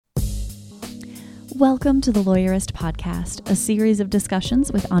Welcome to the Lawyerist Podcast, a series of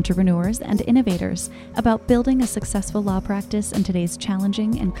discussions with entrepreneurs and innovators about building a successful law practice in today's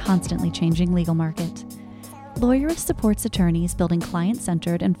challenging and constantly changing legal market. Lawyerist supports attorneys building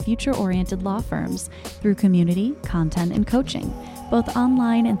client-centered and future-oriented law firms through community, content, and coaching, both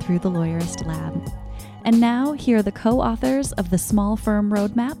online and through the Lawyerist Lab. And now, here are the co-authors of the Small Firm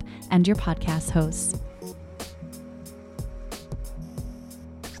Roadmap and your podcast hosts.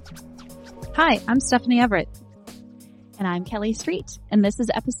 Hi, I'm Stephanie Everett. And I'm Kelly Street, and this is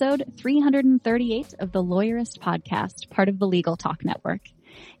episode 338 of the Lawyerist Podcast, part of the Legal Talk Network.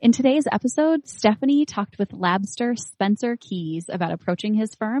 In today's episode, Stephanie talked with Labster Spencer Keys about approaching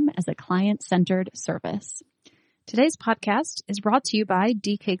his firm as a client-centered service. Today's podcast is brought to you by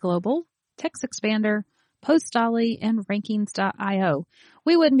DK Global, TextExpander, Postdolly, and Rankings.io.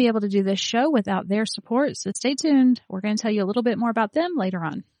 We wouldn't be able to do this show without their support, so stay tuned. We're going to tell you a little bit more about them later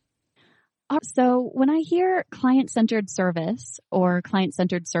on. So when I hear client-centered service or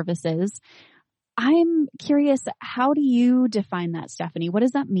client-centered services, I'm curious, how do you define that, Stephanie? What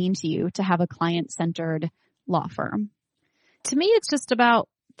does that mean to you to have a client-centered law firm? To me, it's just about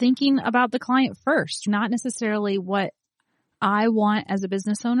thinking about the client first, not necessarily what I want as a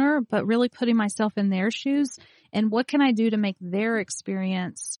business owner, but really putting myself in their shoes and what can I do to make their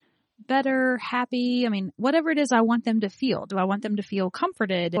experience better, happy. I mean, whatever it is I want them to feel. Do I want them to feel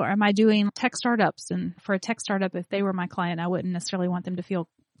comforted, or am I doing tech startups? And for a tech startup, if they were my client, I wouldn't necessarily want them to feel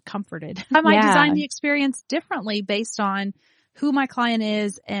comforted. I might design the experience differently based on who my client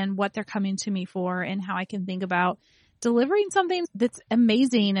is and what they're coming to me for and how I can think about delivering something that's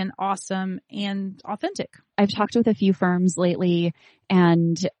amazing and awesome and authentic. I've talked with a few firms lately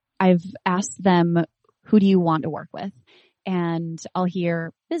and I've asked them, who do you want to work with? And I'll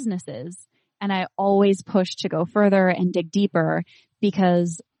hear businesses, and I always push to go further and dig deeper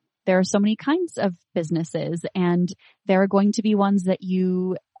because there are so many kinds of businesses, and there are going to be ones that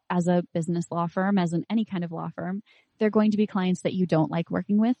you, as a business law firm, as in any kind of law firm, there are going to be clients that you don't like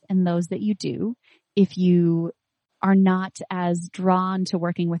working with and those that you do. If you are not as drawn to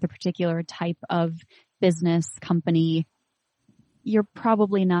working with a particular type of business company, you're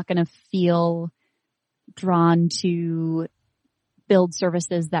probably not going to feel drawn to build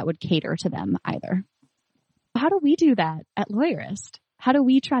services that would cater to them either. How do we do that at Lawyerist? How do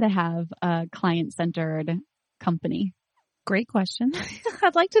we try to have a client-centered company? Great question.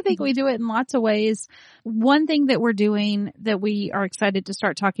 I'd like to think we do it in lots of ways. One thing that we're doing that we are excited to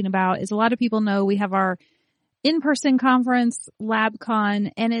start talking about is a lot of people know we have our in-person conference,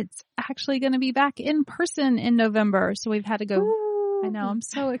 LabCon, and it's actually going to be back in person in November. So we've had to go. I know. I'm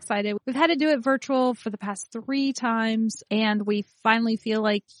so excited. We've had to do it virtual for the past 3 times, and we finally feel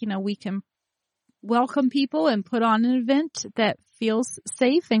like, we can welcome people and put on an event that feels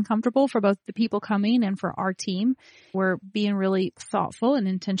safe and comfortable for both the people coming and for our team. We're being really thoughtful and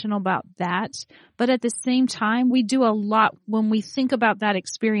intentional about that. But at the same time, we do a lot when we think about that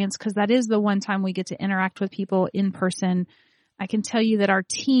experience, because that is the one time we get to interact with people in person. I can tell you that our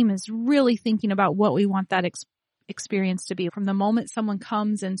team is really thinking about what we want that experience to be from the moment someone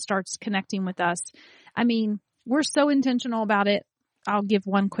comes and starts connecting with us. I mean, we're so intentional about it. I'll give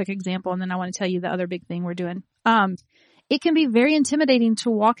one quick example and then I want to tell you the other big thing we're doing. It can be very intimidating to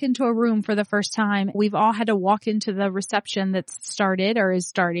walk into a room for the first time. We've all had to walk into the reception that's started or is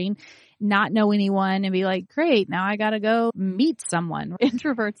starting, not know anyone and be like, great, now I got to go meet someone.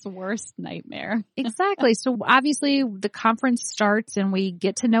 Introvert's worst nightmare. Exactly. So obviously the conference starts and we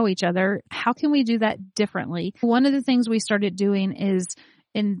get to know each other. How can we do that differently? One of the things we started doing is,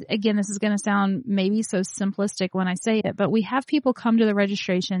 and again, this is going to sound maybe so simplistic when I say it, but we have people come to the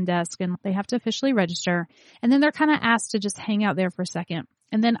registration desk and they have to officially register. And then they're kind of asked to just hang out there for a second.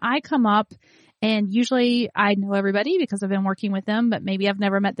 And then I come up, and usually I know everybody because I've been working with them, but maybe I've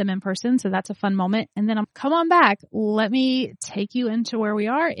never met them in person. So that's a fun moment. And then come on back. Let me take you into where we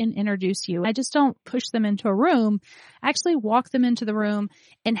are and introduce you. I just don't push them into a room. I actually walk them into the room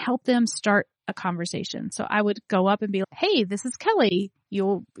and help them start a conversation. So I would go up and be like, hey, this is Kelly.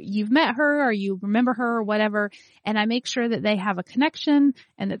 You've met her or you remember her or whatever. And I make sure that they have a connection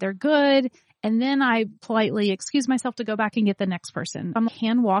and that they're good. And then I politely excuse myself to go back and get the next person. I'm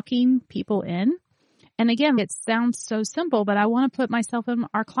hand walking people in. And again, it sounds so simple, but I want to put myself in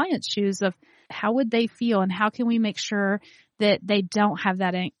our clients' shoes of how would they feel and how can we make sure that they don't have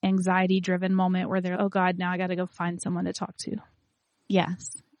that anxiety-driven moment where they're, oh God, now I got to go find someone to talk to.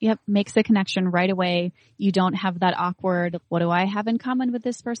 Yes. Yep. Makes the connection right away. You don't have that awkward, what do I have in common with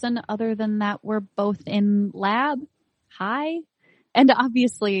this person other than that we're both in lab? Hi. And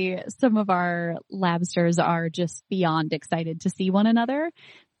obviously some of our labsters are just beyond excited to see one another.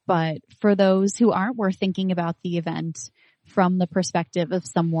 But for those who aren't, we're thinking about the event from the perspective of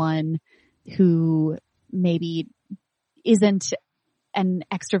someone who maybe isn't an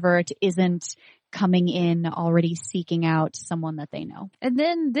extrovert, isn't coming in already seeking out someone that they know. And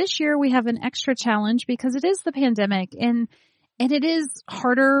then this year we have an extra challenge because it is the pandemic and it is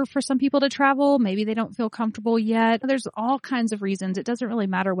harder for some people to travel. Maybe they don't feel comfortable yet. There's all kinds of reasons. It doesn't really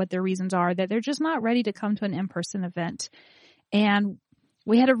matter what their reasons are, that they're just not ready to come to an in-person event. And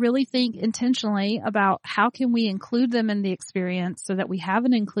we had to really think intentionally about how can we include them in the experience so that we have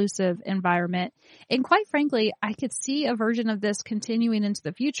an inclusive environment. And quite frankly, I could see a version of this continuing into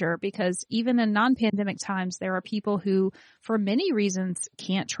the future because even in non-pandemic times, there are people who, for many reasons,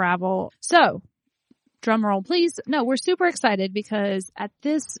 can't travel. So, drum roll, please. No, we're super excited because at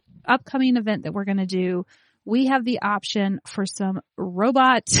this upcoming event that we're going to do, we have the option for some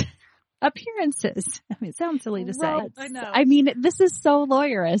robot appearances. I mean, it sounds silly to say. I know. I mean, this is so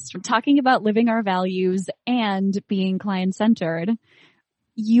lawyerist. We're talking about living our values and being client-centered.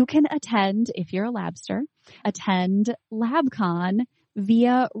 You can attend, if you're a labster, attend LabCon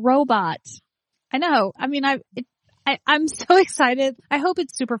via robot. I know. I mean, I'm so excited. I hope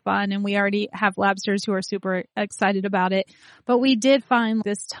it's super fun, and we already have labsters who are super excited about it. But we did find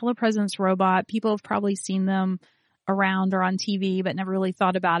this telepresence robot. People have probably seen them around or on TV, but never really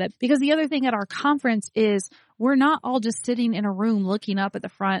thought about it. Because the other thing at our conference is we're not all just sitting in a room looking up at the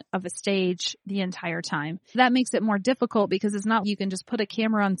front of a stage the entire time. That makes it more difficult because it's not you can just put a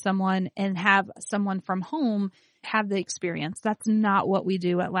camera on someone and have someone from home have the experience. That's not what we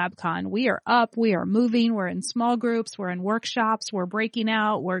do at LabCon. We are up, we are moving, we're in small groups, we're in workshops, we're breaking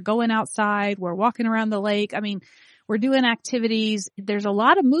out, we're going outside, we're walking around the lake. I mean, we're doing activities. There's a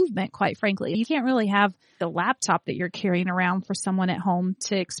lot of movement, quite frankly. You can't really have the laptop that you're carrying around for someone at home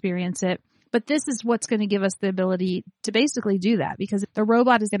to experience it. But this is what's going to give us the ability to basically do that because the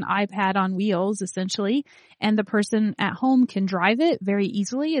robot is an iPad on wheels, essentially, and the person at home can drive it very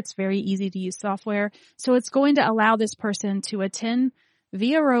easily. It's very easy to use software. So it's going to allow this person to attend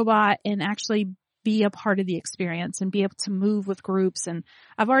via robot and actually be a part of the experience and be able to move with groups. And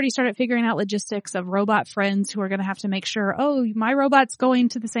I've already started figuring out logistics of robot friends who are going to have to make sure, oh, my robot's going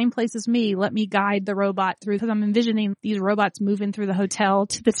to the same place as me. Let me guide the robot through, because I'm envisioning these robots moving through the hotel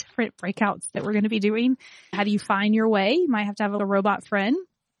to the different breakouts that we're going to be doing. How do you find your way? You might have to have a robot friend.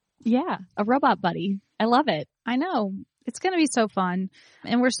 Yeah, a robot buddy. I love it. I know. It's going to be so fun.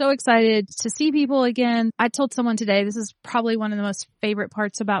 And we're so excited to see people again. I told someone today, this is probably one of the most favorite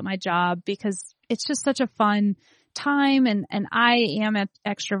parts about my job because it's just such a fun time. And I am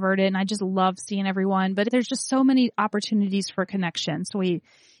extroverted and I just love seeing everyone, but there's just so many opportunities for connection. So we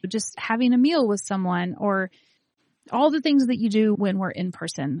just having a meal with someone or all the things that you do when we're in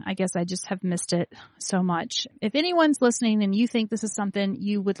person. I guess I just have missed it so much. If anyone's listening and you think this is something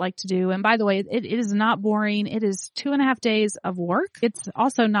you would like to do, and by the way, it is not boring. It is 2.5 days of work. It's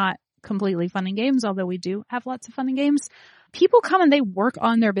also not completely fun and games, although we do have lots of fun and games. People come and they work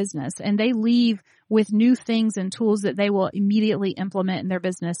on their business and they leave with new things and tools that they will immediately implement in their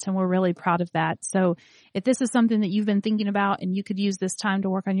business. And we're really proud of that. So if this is something that you've been thinking about and you could use this time to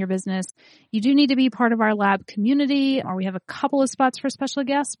work on your business, you do need to be part of our lab community, or we have a couple of spots for special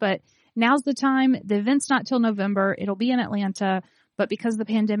guests, but now's the time. The event's not till November. It'll be in Atlanta, but because of the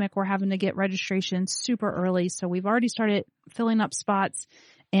pandemic, we're having to get registration super early. So we've already started filling up spots,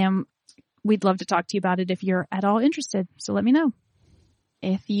 and we'd love to talk to you about it if you're at all interested. So let me know.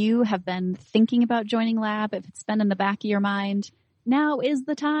 If you have been thinking about joining Lab, if it's been in the back of your mind, now is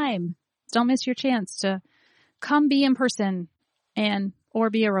the time. Don't miss your chance to come be in person or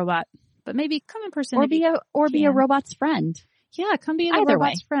be a robot. But maybe come in person or be a robot's friend. Yeah, come be a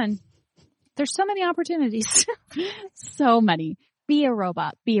robot's friend. There's so many opportunities. So many. Be a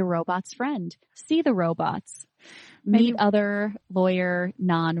robot. Be a robot's friend. See the robots. Meet other lawyer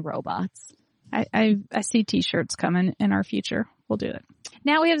non-robots. I see t-shirts coming in our future. We'll do it.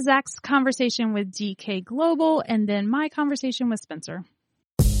 Now we have Zach's conversation with DK Global and then my conversation with Spencer.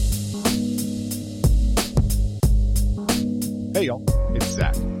 Hey y'all, it's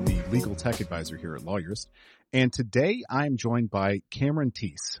Zach, the legal tech advisor here at Lawyerist. And today I'm joined by Cameron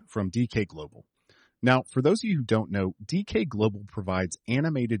Teese from DK Global. Now, for those of you who don't know, DK Global provides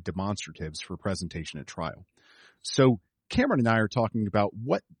animated demonstratives for presentation at trial. So Cameron and I are talking about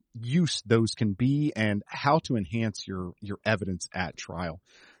what use those can be and how to enhance your evidence at trial.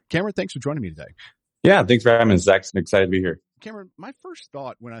 Cameron, thanks for joining me today. Yeah, thanks for having me, Zach. I'm excited to be here. Cameron, my first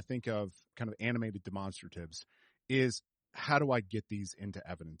thought when I think of kind of animated demonstratives is how do I get these into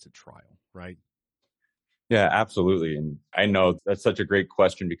evidence at trial, right? Yeah, absolutely. And I know that's such a great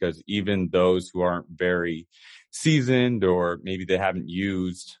question because even those who aren't very seasoned or maybe they haven't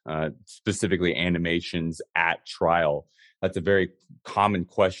used specifically animations at trial, that's a very common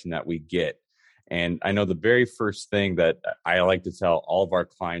question that we get. And I know the very first thing that I like to tell all of our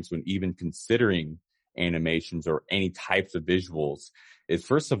clients when even considering animations or any types of visuals is,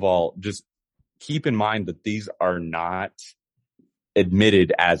 first of all, just keep in mind that these are not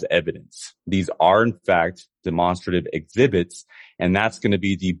admitted as evidence. These are, in fact, demonstrative exhibits, and that's going to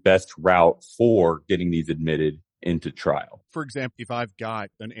be the best route for getting these admitted into trial. For example, if I've got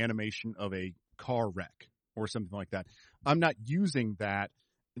an animation of a car wreck or something like that, I'm not using that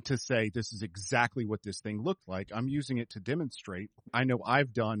to say this is exactly what this thing looked like. I'm using it to demonstrate. I know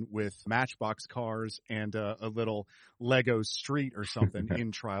I've done with Matchbox cars and a little Lego street or something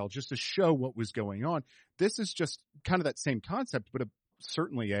in trial just to show what was going on. This is just kind of that same concept, but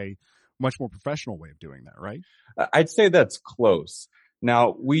certainly a much more professional way of doing that, right? I'd say that's close.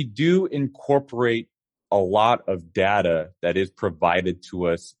 Now, we do incorporate a lot of data that is provided to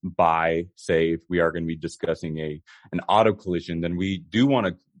us by, say, if we are going to be discussing an auto collision, then we do want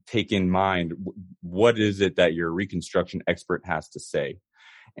to take in mind what is it that your reconstruction expert has to say.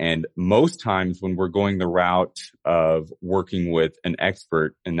 And most times when we're going the route of working with an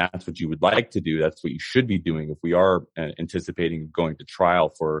expert, and that's what you would like to do, that's what you should be doing if we are anticipating going to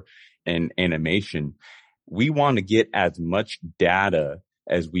trial for an animation, we want to get as much data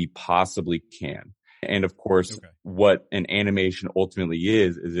as we possibly can. And of course, what an animation ultimately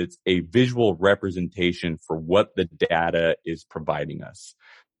is it's a visual representation for what the data is providing us.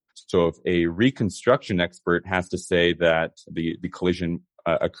 So if a reconstruction expert has to say that the collision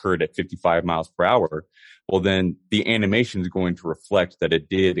occurred at 55 miles per hour, well, then the animation is going to reflect that it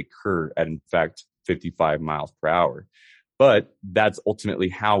did occur at, in fact, 55 miles per hour. But that's ultimately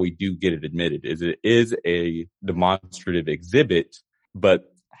how we do get it admitted, is it is a demonstrative exhibit, but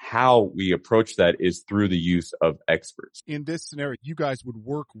how we approach that is through the use of experts. In this scenario, you guys would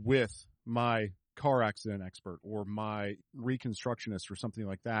work with my car accident expert or my reconstructionist or something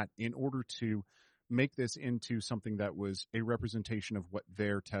like that in order to make this into something that was a representation of what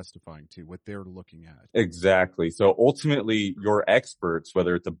they're testifying to, what they're looking at. Exactly. So ultimately, your experts,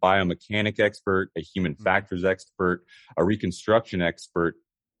 whether it's a biomechanic expert, a human factors expert, a reconstruction expert,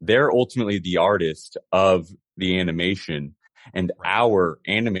 they're ultimately the artist of the animation. And our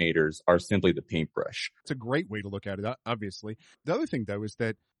animators are simply the paintbrush. It's a great way to look at it, obviously. The other thing, though, is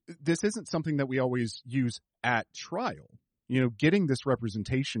that this isn't something that we always use at trial. You know, getting this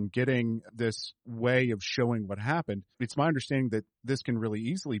representation, getting this way of showing what happened, it's my understanding that this can really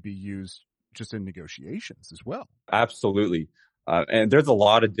easily be used just in negotiations as well. Absolutely. And there's a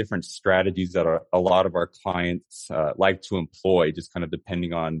lot of different strategies that a lot of our clients like to employ, just kind of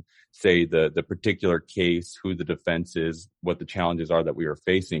depending on, say, the particular case, who the defense is, what the challenges are that we are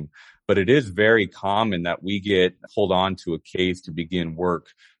facing. But it is very common that we hold on to a case to begin work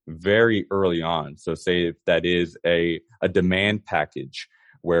very early on. So say if that is a demand package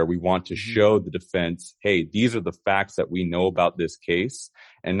where we want to show the defense, hey, these are the facts that we know about this case.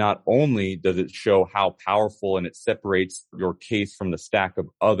 And not only does it show how powerful and it separates your case from the stack of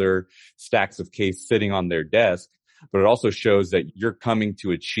other stacks of case sitting on their desk, but it also shows that you're coming to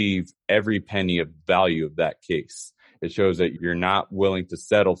achieve every penny of value of that case. It shows that you're not willing to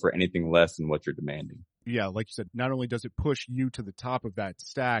settle for anything less than what you're demanding. Yeah, like you said, not only does it push you to the top of that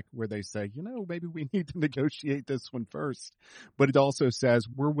stack where they say, maybe we need to negotiate this one first, but it also says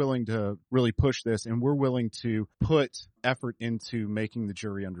we're willing to really push this and we're willing to put effort into making the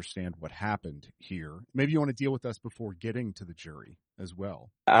jury understand what happened here. Maybe you want to deal with us before getting to the jury as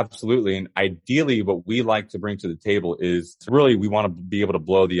well. Absolutely. And ideally, what we like to bring to the table is really we want to be able to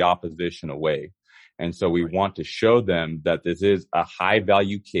blow the opposition away. And so we want to show them that this is a high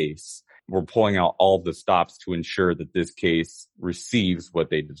value case. We're pulling out all of the stops to ensure that this case receives what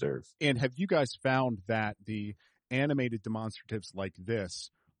they deserve. And have you guys found that the animated demonstratives like this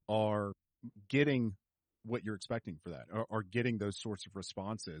are getting what you're expecting for that, or getting those sorts of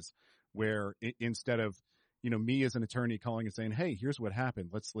responses where instead of, me as an attorney calling and saying, hey, here's what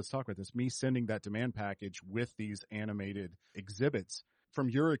happened, let's talk about this, me sending that demand package with these animated exhibits, from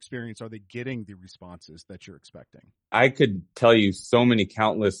your experience, are they getting the responses that you're expecting? I could tell you so many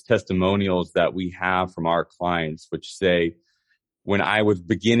countless testimonials that we have from our clients, which say, when I was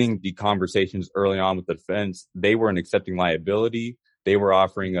beginning the conversations early on with the defense, they weren't accepting liability. They were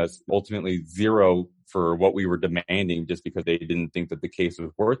offering us ultimately zero for what we were demanding just because they didn't think that the case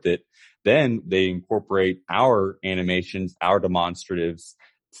was worth it. Then they incorporate our animations, our demonstratives,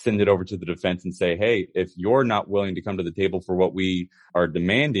 send it over to the defense and say, hey, if you're not willing to come to the table for what we are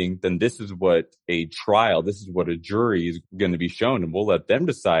demanding, then this is what a trial, this is what a jury is going to be shown, and we'll let them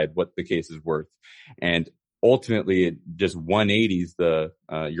decide what the case is worth. And ultimately, it just 180s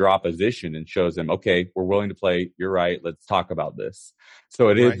your opposition and shows them, okay, we're willing to play. You're right. Let's talk about this. So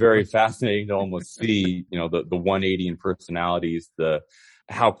it is very fascinating to almost see, the 180 in personalities,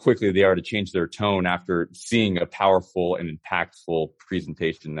 how quickly they are to change their tone after seeing a powerful and impactful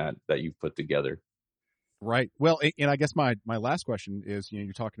presentation that you've put together. Right. Well, and I guess my last question is,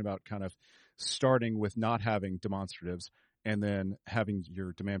 you're talking about kind of starting with not having demonstratives and then having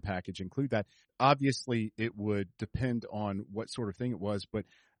your demand package include that. Obviously, it would depend on what sort of thing it was, but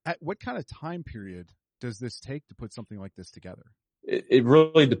at what kind of time period does this take to put something like this together? It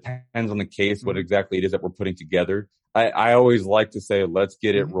really depends on the case, what exactly it is that we're putting together. I always like to say, let's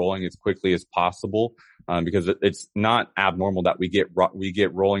get it rolling as quickly as possible, because it's not abnormal that we get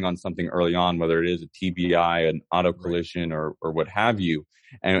rolling on something early on, whether it is a TBI, an auto collision, or what have you.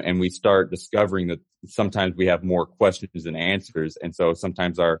 And we start discovering that sometimes we have more questions than answers. And so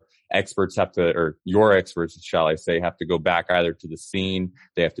sometimes our experts or your experts, shall I say, have to go back either to the scene.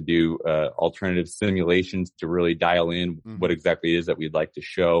 They have to do alternative simulations to really dial in what exactly it is that we'd like to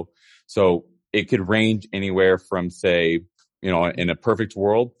show. So it could range anywhere from, say, in a perfect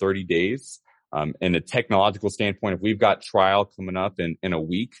world, 30 days. In a technological standpoint, if we've got trial coming up in a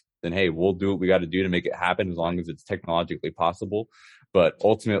week, then hey, we'll do what we got to do to make it happen as long as it's technologically possible. But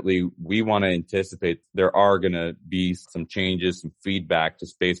ultimately, we want to anticipate there are going to be some changes, some feedback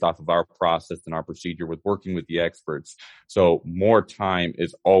just based off of our process and our procedure with working with the experts. So more time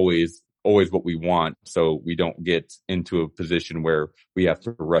is always what we want, so we don't get into a position where we have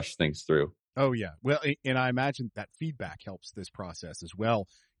to rush things through. Oh, yeah. Well, and I imagine that feedback helps this process as well,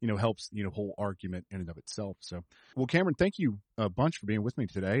 helps, whole argument in and of itself. So, well, Cameron, thank you a bunch for being with me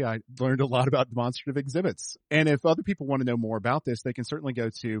today. I learned a lot about demonstrative exhibits. And if other people want to know more about this, they can certainly go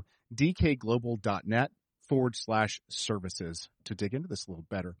to dkglobal.net/services to dig into this a little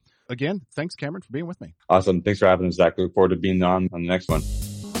better. Again, thanks, Cameron, for being with me. Awesome. Thanks for having us, Zach. Look forward to being on the next one.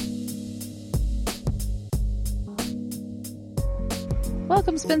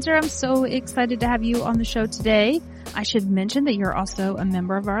 Welcome, Spencer. I'm so excited to have you on the show today. I should mention that you're also a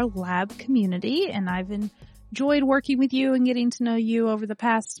member of our lab community, and I've enjoyed working with you and getting to know you over the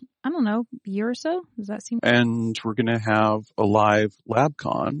past, year or so. Does that seem? And we're going to have a live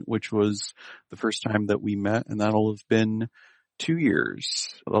LabCon, which was the first time that we met, and that'll have been 2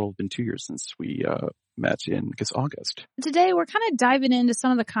 years. That'll have been 2 years since we met in, August. Today, we're kind of diving into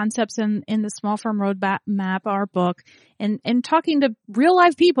some of the concepts in the Small Firm Roadmap, our book, and talking to real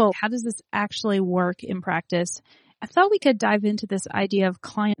life people. How does this actually work in practice? I thought we could dive into this idea of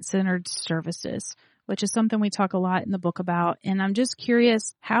client-centered services, which is something we talk a lot in the book about. And I'm just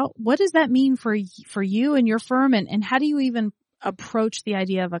curious, what does that mean for you and your firm, and how do you even approach the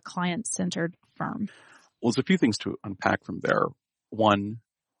idea of a client-centered firm? Well, there's a few things to unpack from there. One,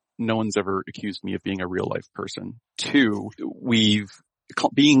 no one's ever accused me of being a real life person. Two,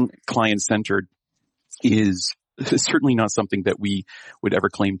 being client-centered is certainly not something that we would ever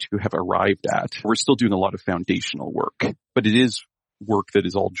claim to have arrived at. We're still doing a lot of foundational work, but it is work that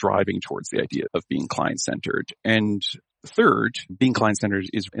is all driving towards the idea of being client-centered. And third, being client-centered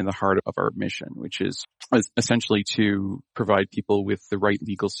is in the heart of our mission, which is essentially to provide people with the right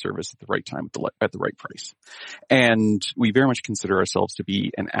legal service at the right time at the right price. And we very much consider ourselves to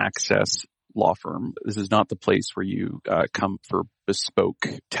be an access law firm. This is not the place where you come for bespoke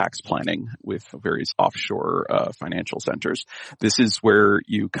tax planning with various offshore financial centers. This is where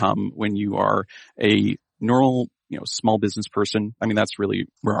you come when you are a normal small business person. I mean, that's really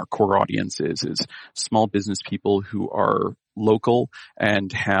where our core audience is small business people who are local and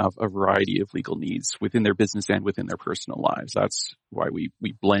have a variety of legal needs within their business and within their personal lives. That's why we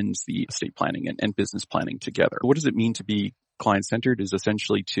blend the estate planning and business planning together. What does it mean to be client-centered is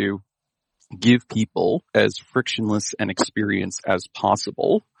essentially to give people as frictionless an experience as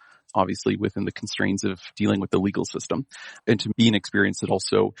possible, obviously within the constraints of dealing with the legal system, and to be an experience that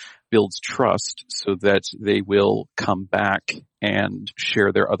also builds trust so that they will come back and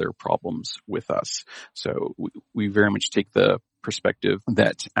share their other problems with us. So we very much take the perspective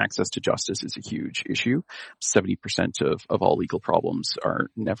that access to justice is a huge issue. 70% of all legal problems are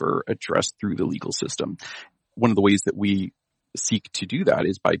never addressed through the legal system. One of the ways that we seek to do that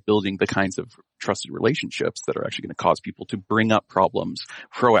is by building the kinds of trusted relationships that are actually going to cause people to bring up problems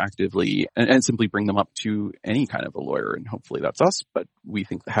proactively and simply bring them up to any kind of a lawyer. And hopefully that's us. But we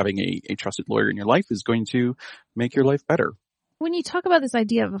think that having a trusted lawyer in your life is going to make your life better. When you talk about this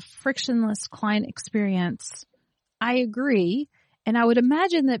idea of a frictionless client experience, I agree. And I would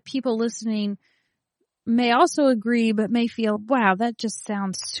imagine that people listening may also agree, but may feel, wow, that just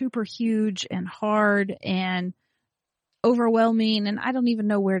sounds super huge and hard and overwhelming, and I don't even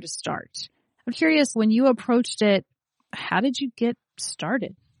know where to start. I'm curious, when you approached it, how did you get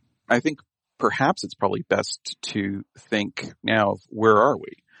started? I think perhaps it's probably best to think now of where are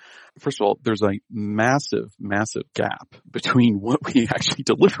we? First of all, there's a massive, massive gap between what we actually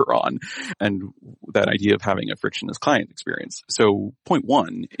deliver on and that idea of having a frictionless client experience. So point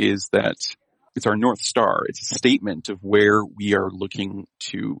one is that it's our North Star. It's a statement of where we are looking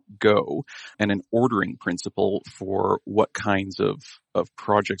to go and an ordering principle for what kinds of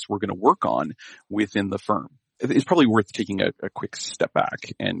projects we're going to work on within the firm. It's probably worth taking a quick step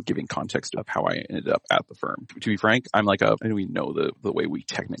back and giving context of how I ended up at the firm. To be frank, I don't even know the way we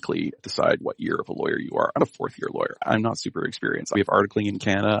technically decide what year of a lawyer you are. I'm a fourth year lawyer. I'm not super experienced. We have articling in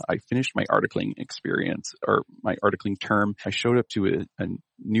Canada. I finished my articling experience or my articling term. I showed up to a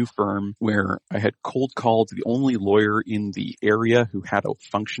new firm where I had cold called the only lawyer in the area who had a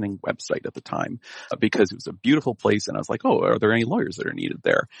functioning website at the time because it was a beautiful place. And I was like, oh, are there any lawyers that are needed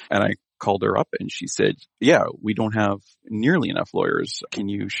there? And I called her up and she said, yeah, we don't have nearly enough lawyers. Can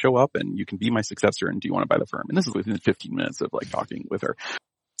you show up and you can be my successor and do you want to buy the firm? And this is within 15 minutes of like talking with her.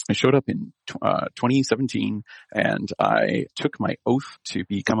 I showed up in 2017 and I took my oath to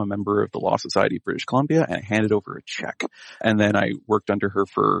become a member of the Law Society of British Columbia and I handed over a check. And then I worked under her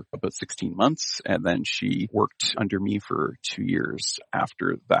for about 16 months and then she worked under me for 2 years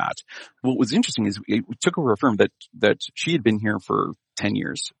after that. What was interesting is we took over a firm that she had been here for 10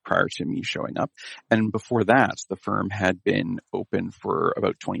 years prior to me showing up. And before that, the firm had been open for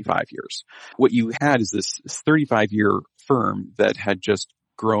about 25 years. What you had is this 35-year firm that had just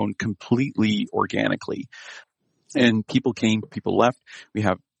grown completely organically. And people came, people left. We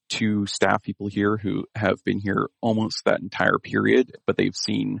have 2 staff people here who have been here almost that entire period, but they've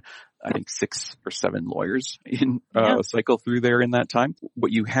seen, I think, 6 or 7 lawyers in cycle through there in that time.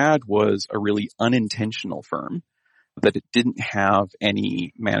 What you had was a really unintentional firm that it didn't have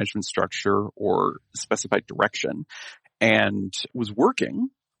any management structure or specified direction and was working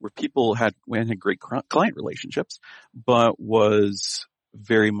where people had great client relationships, but was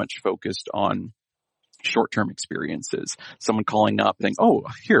very much focused on short-term experiences. Someone calling up and saying, oh,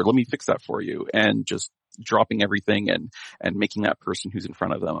 here, let me fix that for you. And just dropping everything and making that person who's in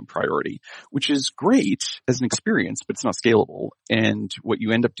front of them a priority, which is great as an experience, but it's not scalable. And what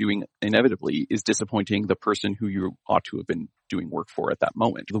you end up doing inevitably is disappointing the person who you ought to have been doing work for at that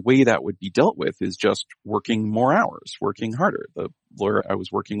moment. The way that would be dealt with is just working more hours, working harder. The lawyer I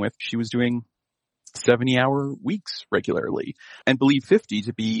was working with, she was doing 70-hour weeks regularly and believe 50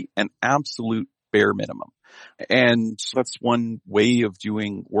 to be an absolute bare minimum. And that's one way of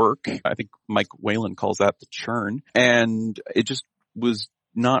doing work. I think Mike Whalen calls that the churn. And it just was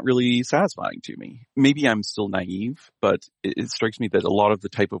not really satisfying to me. Maybe I'm still naive, but it strikes me that a lot of the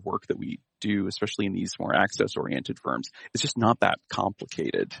type of work that we do, especially in these more access-oriented firms, is just not that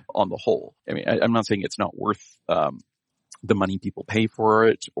complicated on the whole. I mean, I'm not saying it's not worth the money people pay for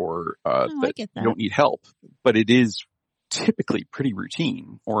it or that you don't need help, but it is typically pretty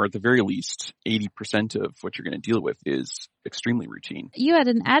routine, or at the very least 80% of what you're going to deal with is extremely routine. You had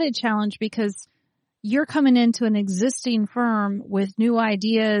an added challenge because you're coming into an existing firm with new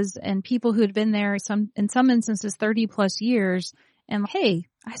ideas and people who had been there in some instances 30 plus years. And hey,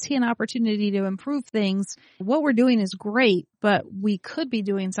 I see an opportunity to improve things. What we're doing is great, but we could be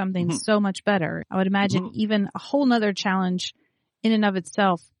doing something so much better. I would imagine even a whole nother challenge in and of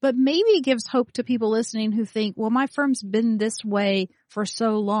itself, but maybe it gives hope to people listening who think, well, my firm's been this way for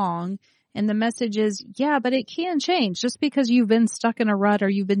so long. And the message is, yeah, but it can change. Just because you've been stuck in a rut or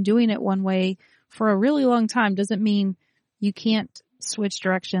you've been doing it one way for a really long time doesn't mean you can't switch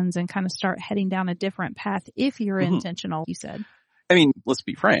directions and kind of start heading down a different path if you're intentional, you said. I mean, let's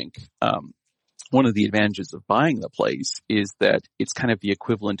be frank. One of the advantages of buying the place is that it's kind of the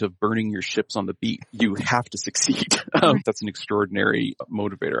equivalent of burning your ships on the beach. You have to succeed. That's an extraordinary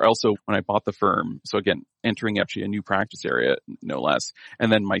motivator. Also, when I bought the firm, so again, entering actually a new practice area, no less, and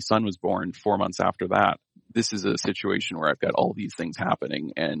then my son was born 4 months after that. This is a situation where I've got all these things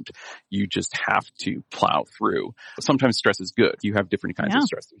happening and you just have to plow through. Sometimes stress is good. You have different kinds of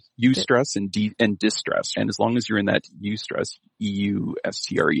stress. Eustress and distress. And as long as you're in that eustress,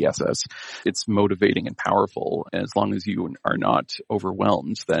 E-U-S-T-R-E-S-S, it's motivating and powerful. And as long as you are not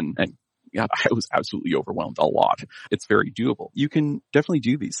overwhelmed, then, and yeah, I was absolutely overwhelmed a lot. It's very doable. You can definitely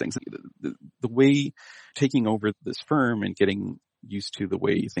do these things. The way taking over this firm and getting used to the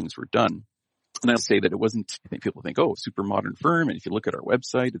way things were done, And I'll say that it wasn't, I think people think, oh, super modern firm. And if you look at our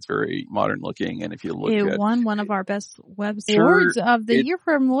website, it's very modern looking. And if you look it at, won one of our best web Sure, awards of the year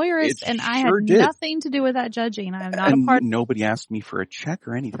from Lawyerist, it and I sure had did. nothing to do with that judging. I am not and a part. nobody asked me for a check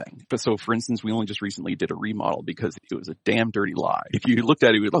or anything. But so, for instance, we only just recently did a remodel because it was a damn dirty lie. If you looked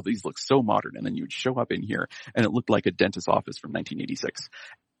at it, you would, oh, these look so modern. And then you would show up in here and it looked like a dentist's office from 1986.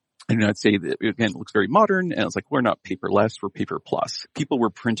 And I'd say that, again, it looks very modern, and it's like, we're not paperless, we're paper plus. People were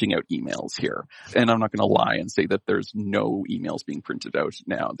printing out emails here. And I'm not going to lie and say that there's no emails being printed out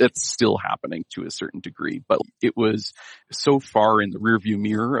now. That's still happening to a certain degree, but it was so far in the rearview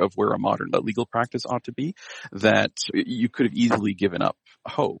mirror of where a modern legal practice ought to be that you could have easily given up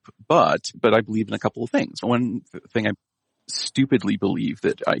hope. But I believe in a couple of things. One thing I stupidly believe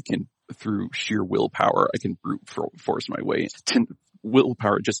that I can, through sheer willpower, I can brute force my way to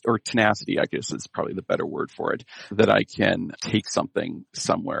willpower, or tenacity, I guess is probably the better word for it, that I can take something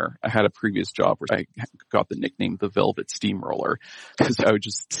somewhere. I had a previous job where I got the nickname the Velvet Steamroller because I would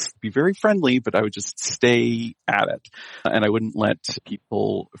just be very friendly, but I would just stay at it. And I wouldn't let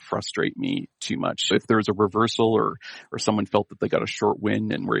people frustrate me too much. If there was a reversal or someone felt that they got a short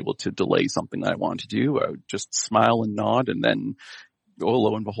win and were able to delay something that I wanted to do, I would just smile and nod, and then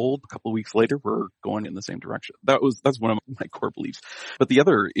lo and behold, a couple of weeks later, we're going in the same direction. That's one of my core beliefs. But the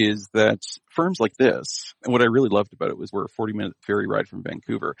other is that firms like this, and what I really loved about it was we're a 40-minute ferry ride from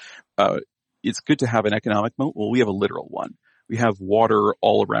Vancouver. It's good to have an economic moat. Well, we have a literal one. We have water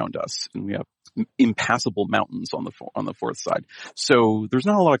all around us, and we have impassable mountains on the fourth side. So there's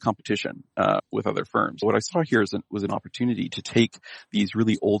not a lot of competition with other firms. What I saw here was an opportunity to take these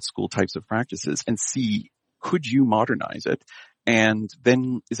really old school types of practices and see, could you modernize it? And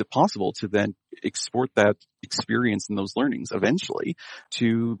then is it possible to then export that experience and those learnings eventually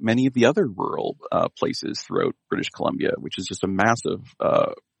to many of the other rural places throughout British Columbia, which is just a massive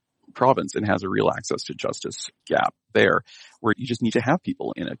province and has a real access to justice gap there, where you just need to have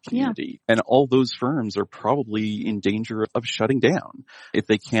people in a community. Yeah. And all those firms are probably in danger of shutting down if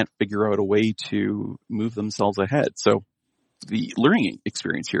they can't figure out a way to move themselves ahead. So the learning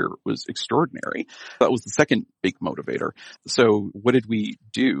experience here was extraordinary. That was the second big motivator. So what did we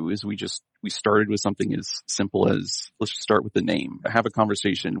do is we started with something as simple as, let's just start with the name, have a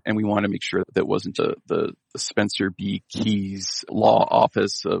conversation, and we want to make sure that wasn't the Spencer B. Keys law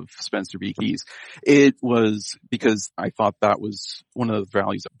office of Spencer B. Keys. It was because I thought that was one of the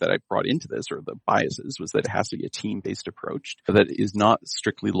values that I brought into this, or the biases, was that it has to be a team-based approach that is not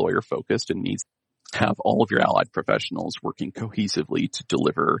strictly lawyer-focused and needs have all of your allied professionals working cohesively to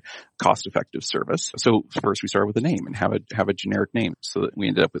deliver cost-effective service. So first we started with a name and have a generic name, so that we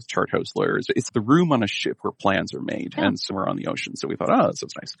ended up with Charthouse Lawyers. It's the room on a ship where plans are made, and somewhere on the ocean. So we thought, oh, that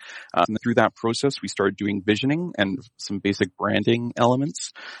sounds nice. And through that process, we started doing visioning and some basic branding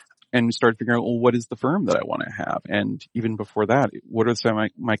elements, and started figuring out, well, what is the firm that I want to have? And even before that, what are some of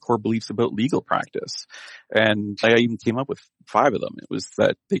my core beliefs about legal practice? And I even came up with 5 of them. It was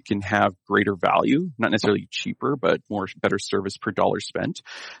that they can have greater value, not necessarily cheaper, but better service per dollar spent.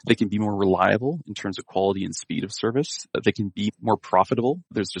 They can be more reliable in terms of quality and speed of service. They can be more profitable.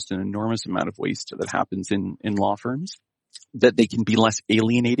 There's just an enormous amount of waste that happens in law firms. That they can be less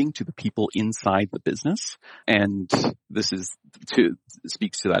alienating to the people inside the business. And this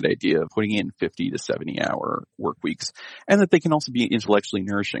speaks to that idea of putting in 50 to 70 hour work weeks, and that they can also be intellectually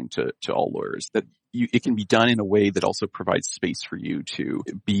nourishing to all lawyers, that it can be done in a way that also provides space for you to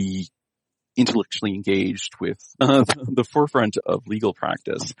be intellectually engaged with the forefront of legal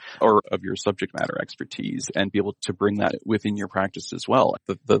practice or of your subject matter expertise, and be able to bring that within your practice as well.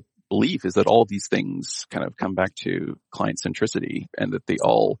 The belief is that all of these things kind of come back to client centricity, and that they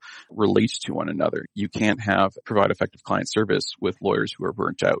all relate to one another. You can't provide effective client service with lawyers who are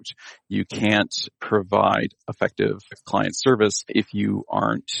burnt out. You can't provide effective client service if you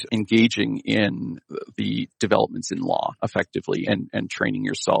aren't engaging in the developments in law effectively and training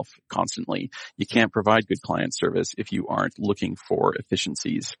yourself constantly. You can't provide good client service if you aren't looking for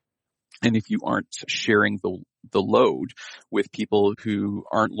efficiencies, and if you aren't sharing the load with people who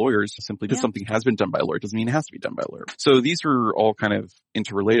aren't lawyers. Simply because something has been done by a lawyer doesn't mean it has to be done by a lawyer. So these are all kind of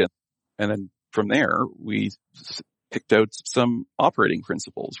interrelated. And then from there, we picked out some operating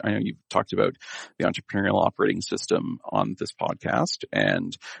principles. I know you've talked about the entrepreneurial operating system on this podcast,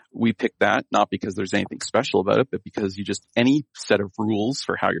 and we picked that not because there's anything special about it, but because any set of rules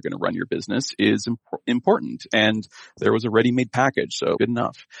for how you're going to run your business is important. And there was a ready-made package, so good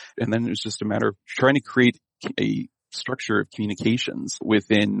enough. And then it was just a matter of trying to create a structure of communications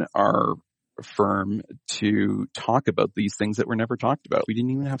within our firm to talk about these things that were never talked about. We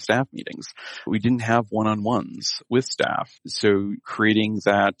didn't even have staff meetings. We didn't have one-on-ones with staff. So creating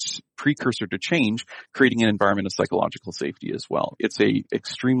that precursor to change, creating an environment of psychological safety as well. It's a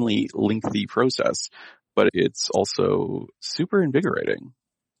extremely lengthy process, but it's also super invigorating.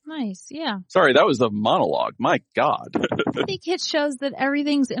 Nice. Yeah. Sorry, that was a monologue. My God. I think it shows that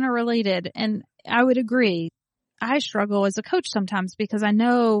everything's interrelated, and I would agree. I struggle as a coach sometimes because I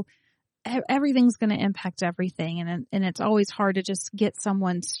know everything's going to impact everything, and it's always hard to just get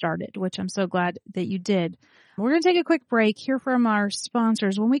someone started, which I'm so glad that you did. We're going to take a quick break, hear from our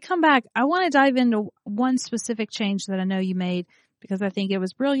sponsors. When we come back, I want to dive into one specific change that I know you made because I think it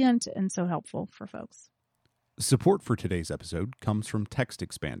was brilliant and so helpful for folks. Support for today's episode comes from Text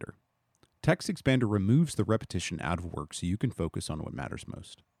Expander. Text Expander removes the repetition out of work so you can focus on what matters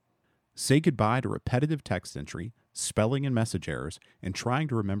most. Say goodbye to repetitive text entry, spelling and message errors, and trying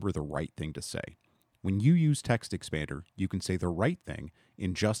to remember the right thing to say. When you use Text Expander, you can say the right thing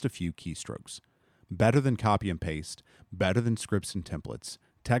in just a few keystrokes. Better than copy and paste, better than scripts and templates,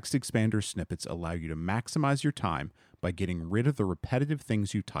 Text Expander snippets allow you to maximize your time by getting rid of the repetitive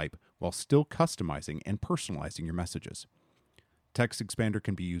things you type while still customizing and personalizing your messages. Text Expander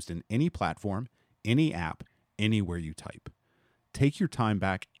can be used in any platform, any app, anywhere you type. Take your time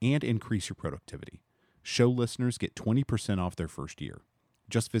back and increase your productivity. Show listeners get 20% off their first year.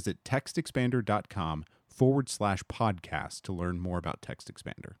 Just visit textexpander.com/podcast to learn more about Text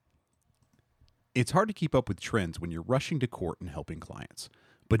Expander. It's hard to keep up with trends when you're rushing to court and helping clients,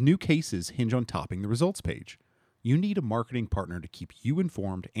 but new cases hinge on topping the results page. You need a marketing partner to keep you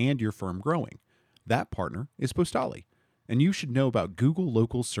informed and your firm growing. That partner is Postali, and you should know about Google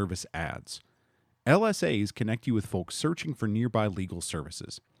Local Service Ads. LSAs connect you with folks searching for nearby legal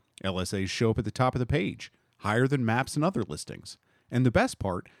services. LSAs show up at the top of the page, higher than maps and other listings. And the best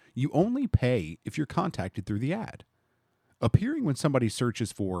part, you only pay if you're contacted through the ad. Appearing when somebody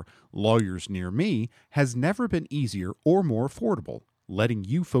searches for lawyers near me has never been easier or more affordable, letting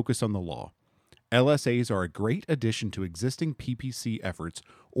you focus on the law. LSAs are a great addition to existing PPC efforts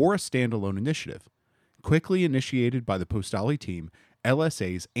or a standalone initiative. Quickly initiated by the Postali team,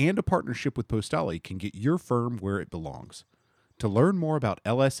 LSAs and a partnership with Postali can get your firm where it belongs. To learn more about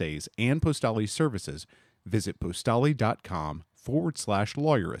LSAs and Postali's services, visit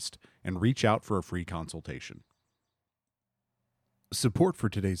postali.com/lawyerist and reach out for a free consultation. Support for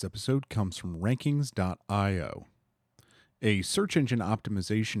today's episode comes from Rankings.io, a search engine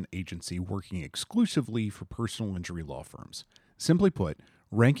optimization agency working exclusively for personal injury law firms. Simply put,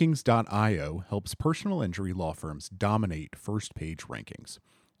 Rankings.io helps personal injury law firms dominate first-page rankings.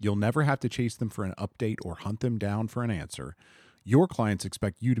 You'll never have to chase them for an update or hunt them down for an answer. Your clients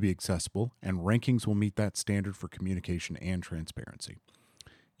expect you to be accessible, and Rankings will meet that standard for communication and transparency.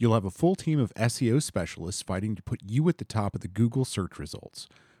 You'll have a full team of SEO specialists fighting to put you at the top of the Google search results.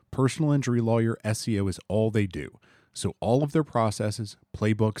 Personal injury lawyer SEO is all they do, so all of their processes,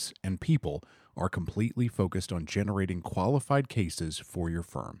 playbooks, and people are completely focused on generating qualified cases for your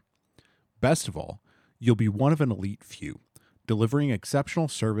firm. Best of all, you'll be one of an elite few. Delivering exceptional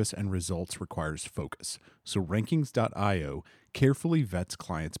service and results requires focus, so Rankings.io carefully vets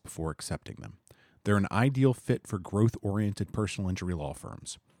clients before accepting them. They're an ideal fit for growth-oriented personal injury law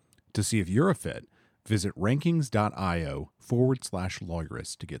firms. To see if you're a fit, visit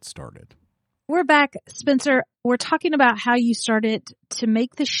Rankings.io/lawyerist to get started. We're back, Spencer. We're talking about how you started to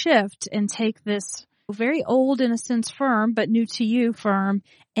make the shift and take this very old, in a sense, firm, but new to you firm,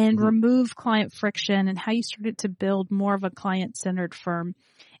 and remove client friction, and how you started to build more of a client-centered firm.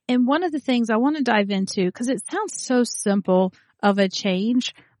 And one of the things I want to dive into, because it sounds so simple of a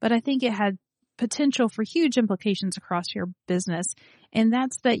change, but I think it had potential for huge implications across your business. And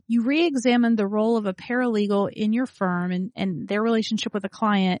that's that you re-examined the role of a paralegal in your firm and their relationship with a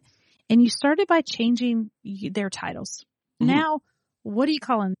client. And you started by changing their titles. Now, what are you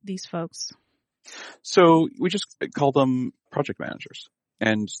calling these folks? So we just call them project managers.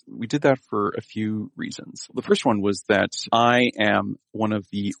 And we did that for a few reasons. The first one was that I am one of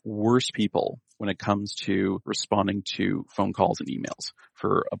the worst people when it comes to responding to phone calls and emails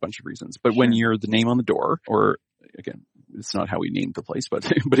for a bunch of reasons. But when you're the name on the door, or again, it's not how we named the place, but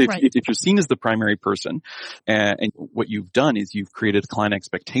if you're seen as the primary person, and what you've done is you've created a client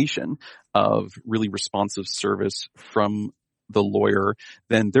expectation of really responsive service from the lawyer,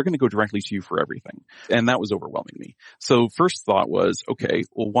 then they're going to go directly to you for everything. And that was overwhelming me. So first thought was, okay,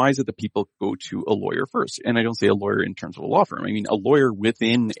 well, why is it that people go to a lawyer first? And I don't say a lawyer in terms of a law firm. I mean, a lawyer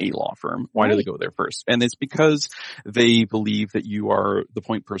within a law firm. Why do they go there first? And it's because they believe that you are the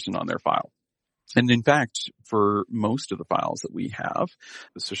point person on their file. And in fact, for most of the files that we have,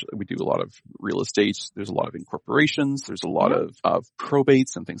 especially we do a lot of real estate, there's a lot of incorporations, there's a lot of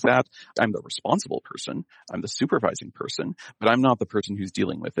probates and things like that. I'm the responsible person, I'm the supervising person, but I'm not the person who's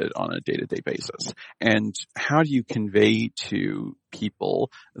dealing with it on a day-to-day basis. And how do you convey to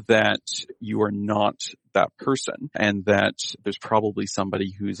people that you are not that person and that there's probably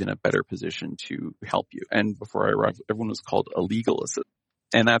somebody who's in a better position to help you? And before I arrived, everyone was called a legal assistant.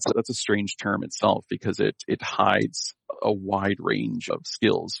 And that's a strange term itself because it hides a wide range of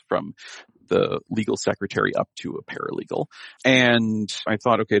skills from the legal secretary up to a paralegal. And I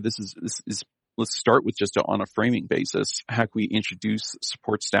thought, okay, this is let's start with just on a framing basis. How can we introduce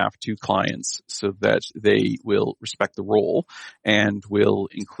support staff to clients so that they will respect the role and will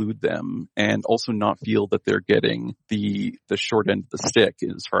include them and also not feel that they're getting the short end of the stick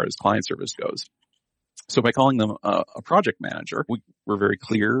as far as client service goes. So by calling them a project manager, we're very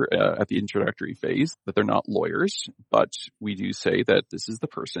clear at the introductory phase that they're not lawyers, but we do say that this is the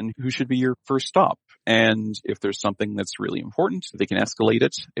person who should be your first stop. And if there's something that's really important, they can escalate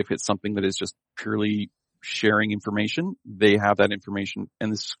it. If it's something that is just purely sharing information, they have that information.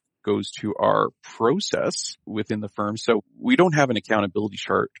 And this goes to our process within the firm. So we don't have an accountability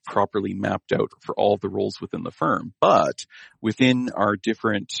chart properly mapped out for all the roles within the firm, but within our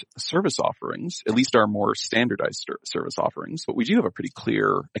different service offerings, at least our more standardized service offerings, but we do have a pretty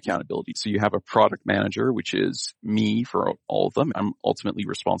clear accountability. So you have a product manager, which is me for all of them. I'm ultimately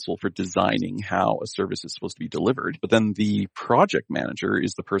responsible for designing how a service is supposed to be delivered. But then the project manager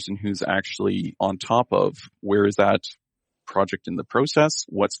is the person who's actually on top of where is that project in the process,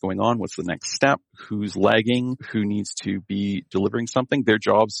 what's going on, what's the next step, who's lagging, who needs to be delivering something. Their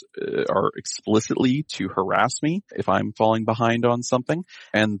jobs are explicitly to harass me if I'm falling behind on something,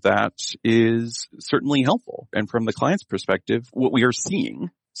 and that is certainly helpful. And from the client's perspective, what we are seeing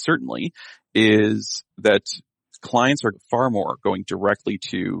certainly is that clients are far more going directly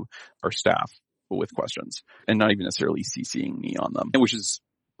to our staff with questions and not even necessarily CCing me on them, which is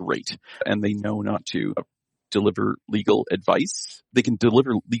great. And they know not to deliver legal advice. They can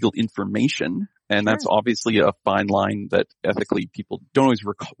deliver legal information. And that's obviously a fine line that ethically people don't always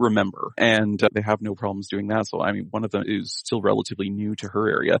remember. And they have no problems doing that. So, I mean, one of them is still relatively new to her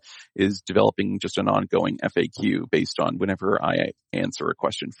area is developing just an ongoing FAQ based on whenever I answer a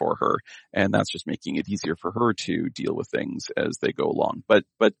question for her. And that's just making it easier for her to deal with things as they go along. But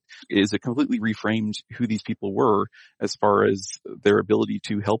is it completely reframed who these people were as far as their ability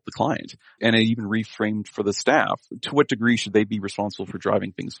to help the client? And it even reframed for the staff. To what degree should they be responsible for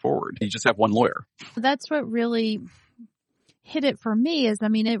driving things forward? You just have one lawyer. That's what really hit it for me is, I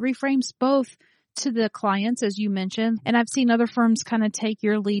mean, it reframes both to the clients, as you mentioned. And I've seen other firms kind of take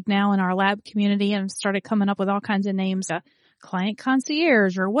your lead now in our lab community and started coming up with all kinds of names, client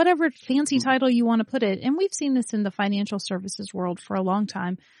concierge or whatever fancy title you want to put it. And we've seen this in the financial services world for a long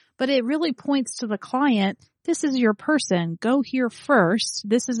time, but it really points to the client. This is your person. Go here first.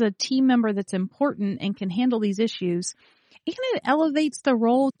 This is a team member that's important and can handle these issues. And it elevates the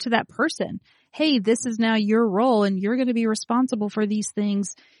role to that person. Hey, this is now your role and you're going to be responsible for these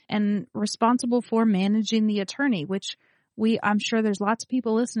things and responsible for managing the attorney, which I'm sure there's lots of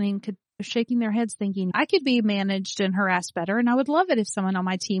people listening shaking their heads thinking I could be managed and harassed better. And I would love it if someone on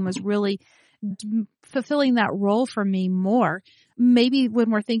my team was really fulfilling that role for me more. Maybe when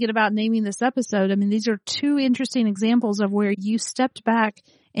we're thinking about naming this episode, I mean, these are two interesting examples of where you stepped back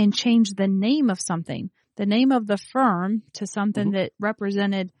and changed the name of something, the name of the firm to something that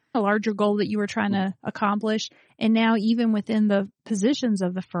represented a larger goal that you were trying to accomplish. And now even within the positions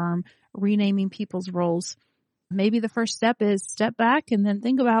of the firm, renaming people's roles. Maybe the first step is step back and then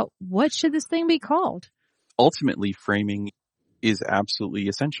think about what should this thing be called? Ultimately, framing is absolutely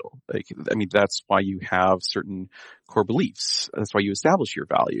essential. That's why you have certain core beliefs. That's why you establish your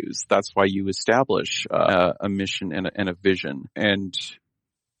values. That's why you establish a mission and a vision. And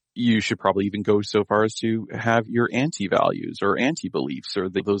you should probably even go so far as to have your anti-values or anti-beliefs or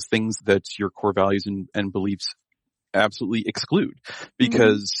those things that your core values and beliefs absolutely exclude.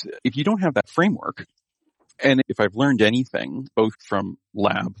 Because if you don't have that framework, and if I've learned anything, both from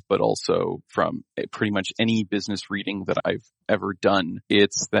lab, but also from pretty much any business reading that I've ever done,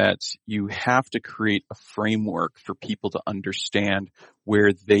 it's that you have to create a framework for people to understand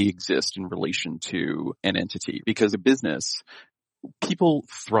where they exist in relation to an entity. Because a business, people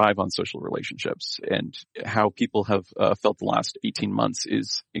thrive on social relationships, and how people have felt the last 18 months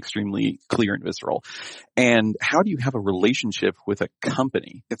is extremely clear and visceral. And how do you have a relationship with a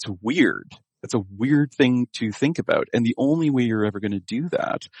company? It's weird. It's a weird thing to think about. And the only way you're ever going to do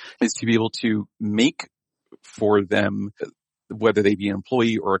that is to be able to make for them, whether they be an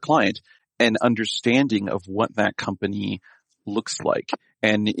employee or a client, an understanding of what that company looks like.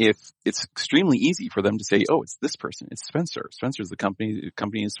 And if it's extremely easy for them to say, oh, it's this person, it's Spencer. Spencer's the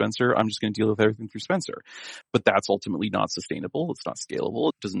company is Spencer. I'm just going to deal with everything through Spencer. But that's ultimately not sustainable. It's not scalable.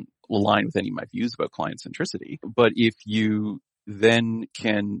 It doesn't align with any of my views about client centricity. But if you then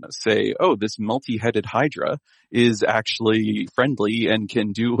can say, oh, this multi-headed Hydra is actually friendly and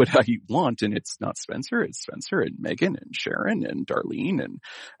can do what I want, and it's not Spencer, it's Spencer and Megan and Sharon and Darlene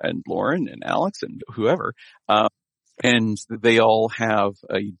and Lauren and Alex and whoever. And they all have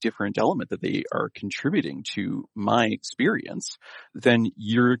a different element that they are contributing to my experience, then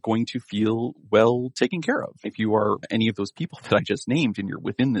you're going to feel well taken care of. If you are any of those people that I just named and you're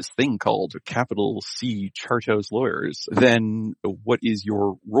within this thing called capital C Charthouse Lawyers, then what is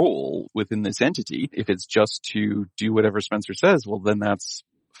your role within this entity? If it's just to do whatever Spencer says, well, then that's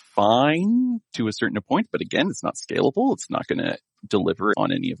fine to a certain point. But again, it's not scalable. It's not going to deliver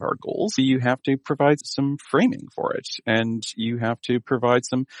on any of our goals. So you have to provide some framing for it, and you have to provide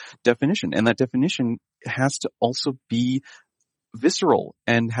some definition. And that definition has to also be visceral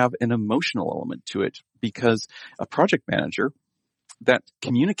and have an emotional element to it, because a project manager that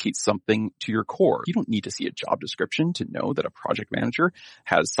communicates something to your core. You don't need to see a job description to know that a project manager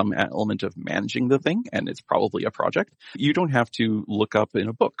has some element of managing the thing, and it's probably a project. You don't have to look up in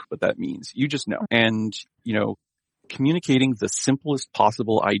a book what that means. You just know. And, communicating the simplest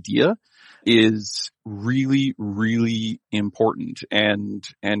possible idea is really, really important and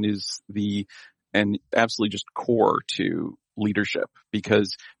absolutely just core to leadership,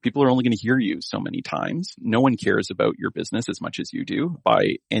 because people are only going to hear you so many times. No one cares about your business as much as you do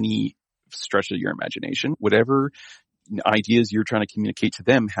by any stretch of your imagination. Whatever ideas you're trying to communicate to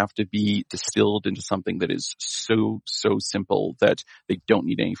them have to be distilled into something that is so simple that they don't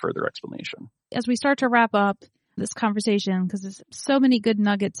need any further explanation. As we start to wrap up this conversation, because there's so many good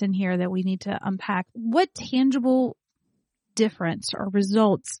nuggets in here that we need to unpack, what tangible difference or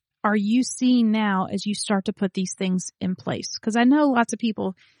results are you seeing now as you start to put these things in place? Because I know lots of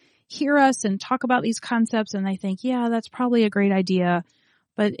people hear us and talk about these concepts and they think, yeah, that's probably a great idea,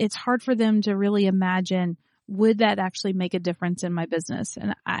 but it's hard for them to really imagine, would that actually make a difference in my business?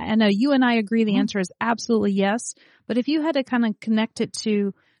 And I know you and I agree the answer is absolutely yes. But if you had to kind of connect it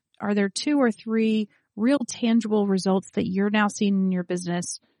to, are there 2 or 3 real tangible results that you're now seeing in your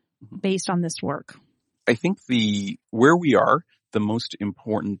business based on this work? I think where we are, the most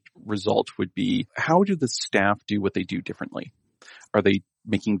important result would be, how do the staff do what they do differently? Are they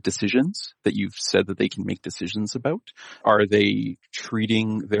making decisions that you've said that they can make decisions about? Are they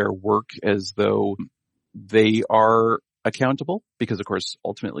treating their work as though they are accountable? Because of course,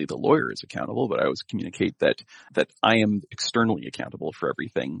 ultimately the lawyer is accountable, but I always communicate that I am externally accountable for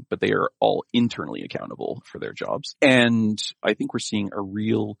everything, but they are all internally accountable for their jobs. And I think we're seeing a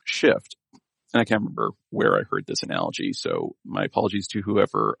real shift. And I can't remember where I heard this analogy, so my apologies to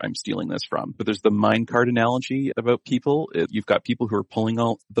whoever I'm stealing this from. But there's the minecart analogy about people. You've got people who are pulling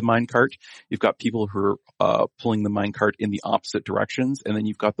out the minecart. You've got people who are pulling the minecart in the opposite directions. And then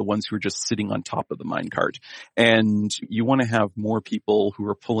you've got the ones who are just sitting on top of the minecart. And you want to have more people who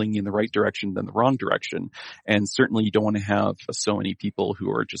are pulling in the right direction than the wrong direction. And certainly you don't want to have so many people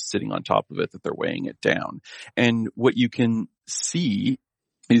who are just sitting on top of it that they're weighing it down. And what you can see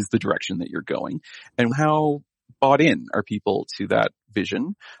is the direction that you're going, and how bought in are people to that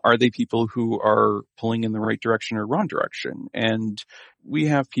vision? Are they people who are pulling in the right direction or wrong direction? And we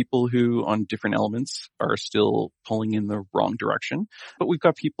have people who on different elements are still pulling in the wrong direction, but we've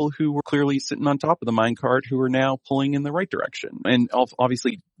got people who were clearly sitting on top of the minecart who are now pulling in the right direction. And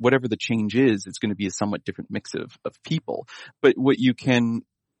obviously whatever the change is, it's going to be a somewhat different mix of people. But what you can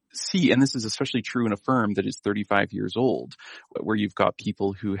see, and this is especially true in a firm that is 35 years old, where you've got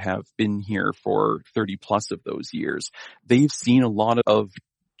people who have been here for 30 plus of those years. They've seen a lot of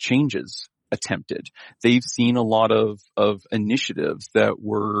changes attempted. They've seen a lot of initiatives that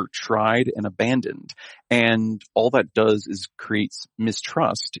were tried and abandoned. And all that does is creates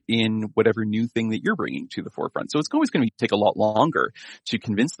mistrust in whatever new thing that you're bringing to the forefront. So it's always going to take a lot longer to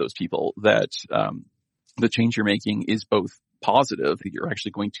convince those people that the change you're making is both positive, that you're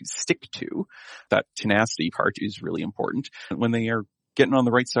actually going to stick to. That tenacity part is really important. When they are getting on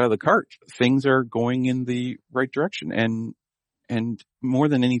the right side of the cart, things are going in the right direction. And more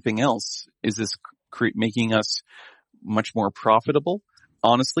than anything else, is this making us much more profitable?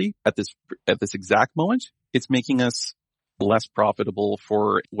 Honestly, at this exact moment, it's making us less profitable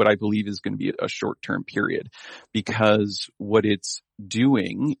for what I believe is going to be a short-term period, because what it's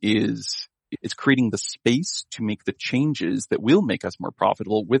doing is it's creating the space to make the changes that will make us more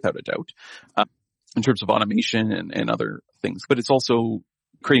profitable, without a doubt, in terms of automation and other things. But it's also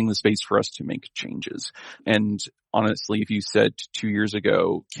creating the space for us to make changes. And honestly, if you said 2 years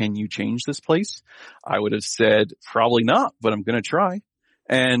ago, can you change this place? I would have said, probably not, but I'm going to try.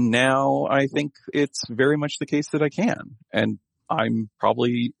 And now I think it's very much the case that I can. And I'm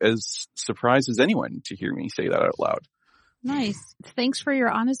probably as surprised as anyone to hear me say that out loud. Nice. Thanks for your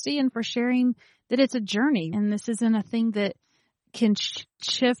honesty and for sharing that it's a journey and this isn't a thing that can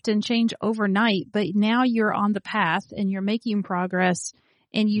shift and change overnight, but now you're on the path and you're making progress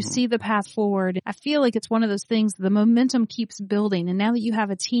and you see the path forward. I feel like it's one of those things, the momentum keeps building. And now that you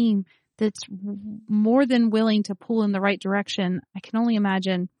have a team that's more than willing to pull in the right direction, I can only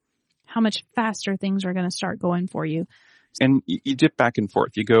imagine how much faster things are going to start going for you. And you dip back and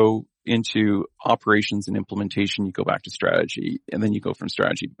forth. You go into operations and implementation, you go back to strategy, and then you go from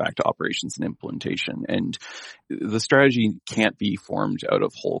strategy back to operations and implementation. And the strategy can't be formed out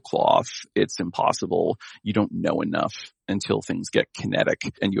of whole cloth. It's impossible. You don't know enough until things get kinetic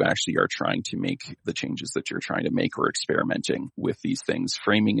and you actually are trying to make the changes that you're trying to make or experimenting with these things.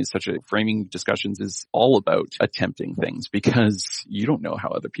 Framing discussions is all about attempting things because you don't know how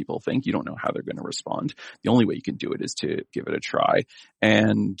other people think. You don't know how they're going to respond. The only way you can do it is to give it a try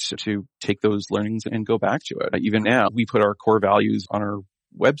and to take those learnings and go back to it. Even now, we put our core values on our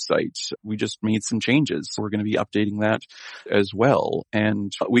website. We just made some changes. So we're going to be updating that as well.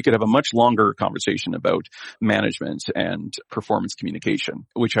 And we could have a much longer conversation about management and performance communication,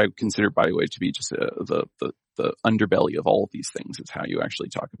 which I consider, by the way, to be just the underbelly of all of these things is how you actually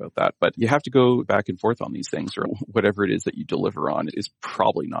talk about that. But you have to go back and forth on these things, or whatever it is that you deliver on is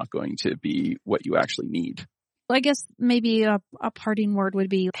probably not going to be what you actually need. I guess maybe a parting word would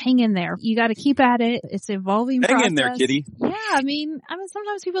be hang in there. You got to keep at it. It's an evolving process. Hang in there, kitty. Yeah, I mean,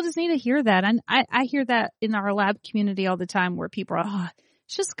 sometimes people just need to hear that. And I hear that in our lab community all the time where people are,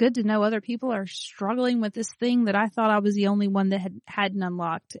 it's just good to know other people are struggling with this thing that I thought I was the only one that hadn't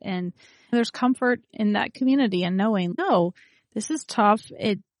unlocked. And there's comfort in that community and knowing, no, this is tough.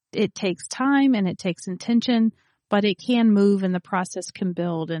 It takes time and it takes intention, but it can move and the process can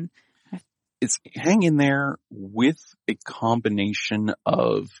build. And it's hang in there with a combination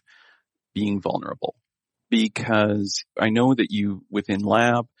of being vulnerable, because I know that you within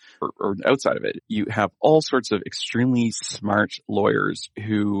lab or outside of it, you have all sorts of extremely smart lawyers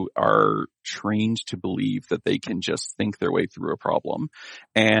who are trained to believe that they can just think their way through a problem.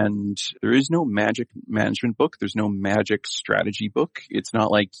 And there is no magic management book. There's no magic strategy book. It's not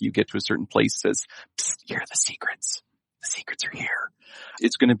like you get to a certain place that says, here are the secrets. The secrets are here.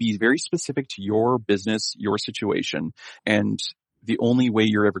 It's going to be very specific to your business, your situation. And the only way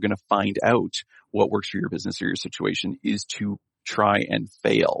you're ever going to find out what works for your business or your situation is to try and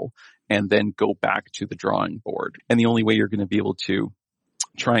fail and then go back to the drawing board. And the only way you're going to be able to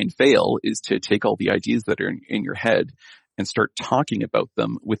try and fail is to take all the ideas that are in your head and start talking about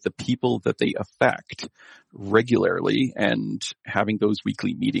them with the people that they affect regularly, and having those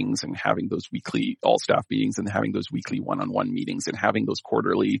weekly meetings and having those weekly all staff meetings and having those weekly one-on-one meetings and having those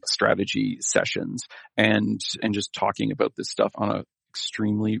quarterly strategy sessions and just talking about this stuff on an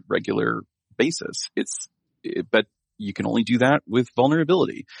extremely regular basis. But you can only do that with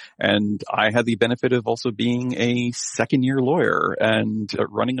vulnerability. And I had the benefit of also being a second-year lawyer and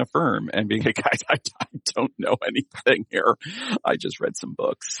running a firm and being like, I don't know anything here. I just read some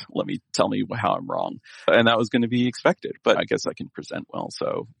books. Tell me how I'm wrong. And that was going to be expected, but I guess I can present well.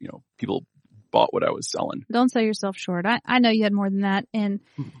 So, people bought what I was selling. Don't sell yourself short. I know you had more than that. And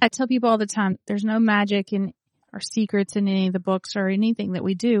I tell people all the time, there's no magic in or secrets in any of the books or anything that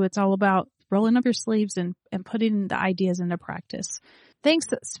we do. It's all about rolling up your sleeves and putting the ideas into practice. Thanks,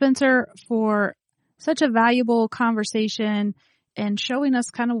 Spencer, for such a valuable conversation and showing us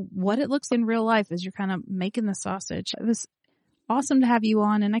kind of what it looks in real life as you're kind of making the sausage. It was awesome to have you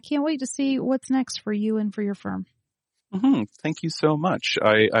on, and I can't wait to see what's next for you and for your firm. Mm-hmm. Thank you so much.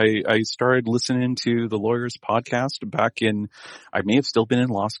 I started listening to the Lawyers podcast back I may have still been in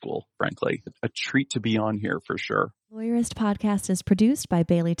law school, frankly. A treat to be on here for sure. Lawyerist podcast is produced by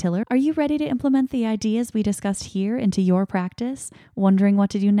Bailey Tiller. Are you ready to implement the ideas we discussed here into your practice? Wondering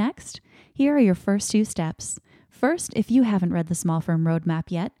what to do next? Here are your first 2 steps. First, if you haven't read the Small Firm Roadmap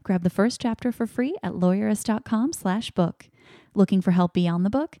yet, grab the first chapter for free at lawyerist.com/book. Looking for help beyond the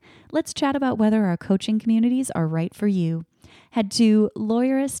book? Let's chat about whether our coaching communities are right for you. Head to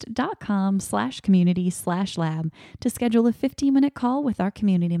lawyerist.com/community/lab to schedule a 15-minute call with our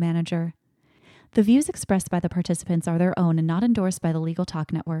community manager. The views expressed by the participants are their own and not endorsed by the Legal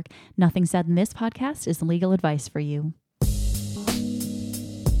Talk Network. Nothing said in this podcast is legal advice for you.